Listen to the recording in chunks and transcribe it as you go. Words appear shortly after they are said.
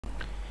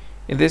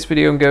In this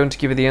video, I'm going to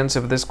give you the answer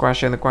of this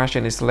question. The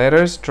question is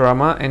letters,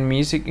 drama, and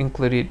music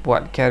included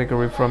what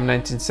category from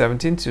 1917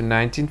 to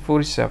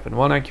 1947?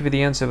 Well, I give you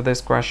the answer of this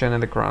question,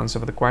 and the correct answer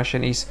of the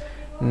question is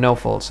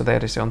novel. So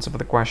that is the answer of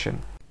the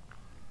question.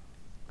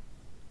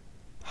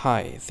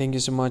 Hi, thank you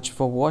so much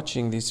for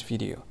watching this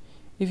video.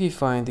 If you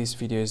find this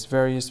video is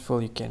very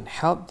useful, you can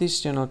help this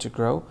channel to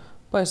grow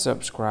by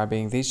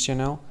subscribing this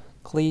channel.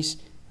 Click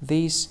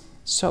this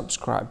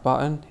subscribe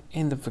button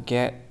and don't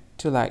forget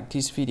to like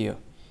this video.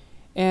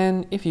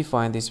 And if you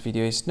find this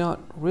video is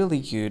not really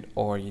good,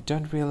 or you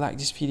don't really like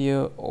this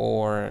video,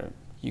 or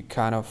you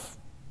kind of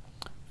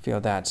feel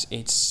that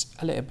it's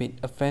a little bit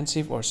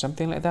offensive or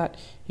something like that,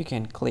 you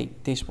can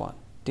click this one,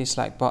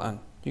 dislike button.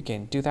 You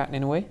can do that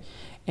anyway.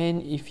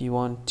 And if you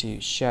want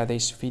to share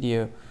this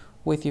video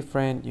with your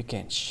friend, you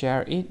can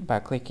share it by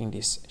clicking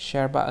this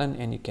share button,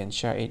 and you can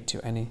share it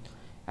to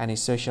any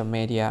social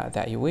media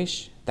that you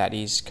wish that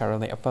is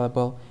currently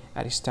available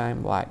at this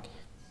time, like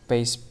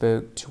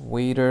Facebook,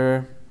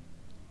 Twitter,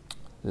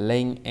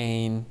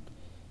 LinkedIn,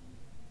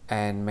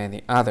 and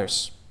many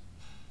others,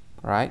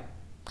 right?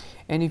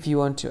 And if you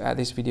want to add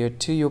this video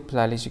to your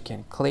playlist, you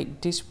can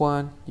click this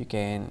one. You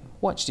can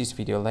watch this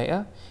video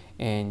later,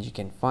 and you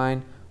can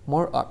find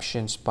more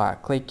options by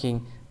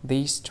clicking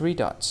these three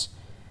dots.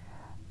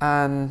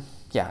 And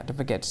yeah, don't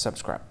forget to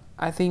subscribe.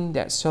 I think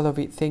that's all of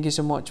it. Thank you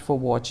so much for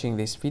watching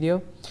this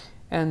video,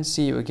 and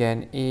see you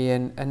again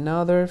in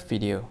another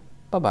video.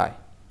 Bye bye.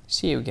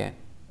 See you again.